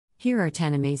Here are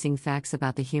 10 amazing facts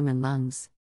about the human lungs.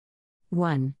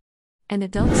 1. An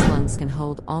adult's lungs can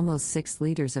hold almost 6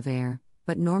 liters of air,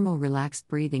 but normal relaxed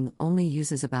breathing only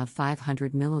uses about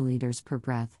 500 milliliters per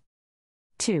breath.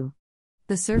 2.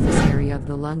 The surface area of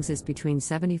the lungs is between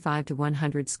 75 to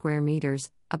 100 square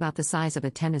meters, about the size of a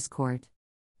tennis court.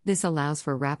 This allows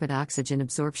for rapid oxygen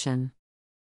absorption.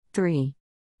 3.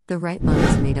 The right lung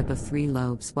is made up of 3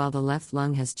 lobes, while the left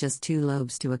lung has just 2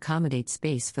 lobes to accommodate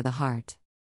space for the heart.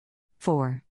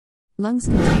 4. Lungs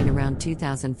contain around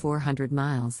 2,400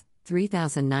 miles,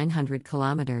 3,900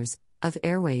 kilometers, of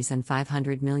airways and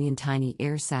 500 million tiny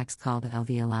air sacs called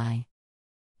alveoli.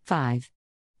 5.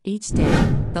 Each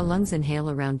day, the lungs inhale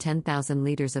around 10,000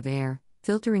 liters of air,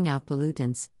 filtering out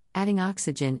pollutants, adding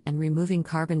oxygen and removing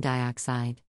carbon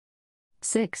dioxide.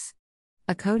 6.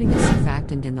 A coating of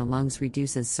surfactant in the lungs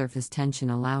reduces surface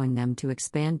tension, allowing them to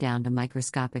expand down to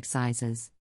microscopic sizes.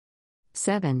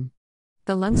 7.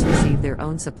 The lungs receive their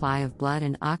own supply of blood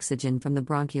and oxygen from the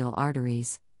bronchial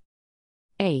arteries.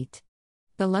 8.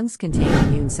 The lungs contain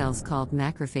immune cells called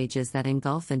macrophages that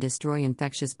engulf and destroy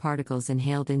infectious particles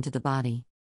inhaled into the body.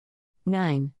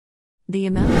 9. The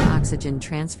amount of oxygen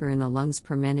transfer in the lungs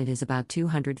per minute is about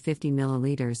 250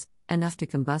 milliliters, enough to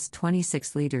combust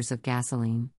 26 liters of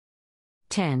gasoline.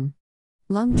 10.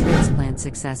 Lung transplant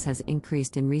success has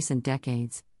increased in recent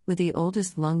decades, with the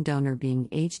oldest lung donor being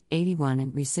aged 81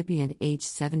 and recipient aged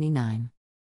 79.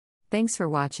 Thanks for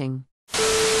watching.